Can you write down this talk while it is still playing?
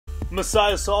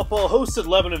Messiah Softball hosted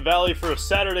Lebanon Valley for a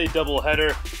Saturday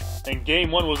doubleheader, and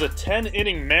Game 1 was a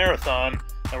 10-inning marathon.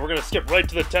 And we're going to skip right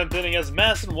to the 10th inning as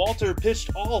Madison Walter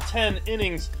pitched all 10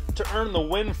 innings to earn the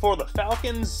win for the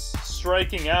Falcons,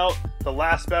 striking out the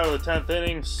last bat of the 10th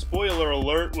inning. Spoiler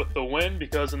alert with the win,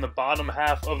 because in the bottom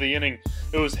half of the inning,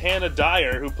 it was Hannah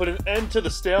Dyer who put an end to the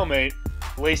stalemate,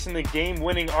 lacing the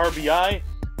game-winning RBI.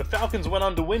 The Falcons went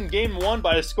on to win Game 1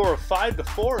 by a score of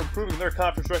 5-4, improving their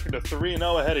conference record to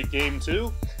 3-0 ahead of Game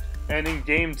 2. And in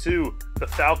Game 2, the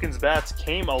Falcons' bats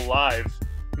came alive.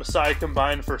 Messiah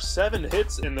combined for 7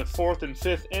 hits in the 4th and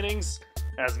 5th innings,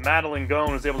 as Madeline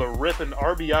Goen was able to rip an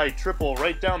RBI triple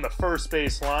right down the first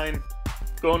base line.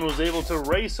 Goen was able to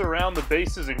race around the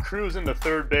bases and cruise into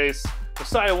third base.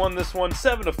 Messiah won this one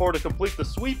 7-4 to complete the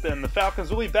sweep, and the Falcons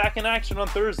will be back in action on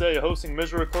Thursday, hosting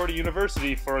Misericordia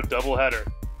University for a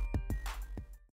doubleheader.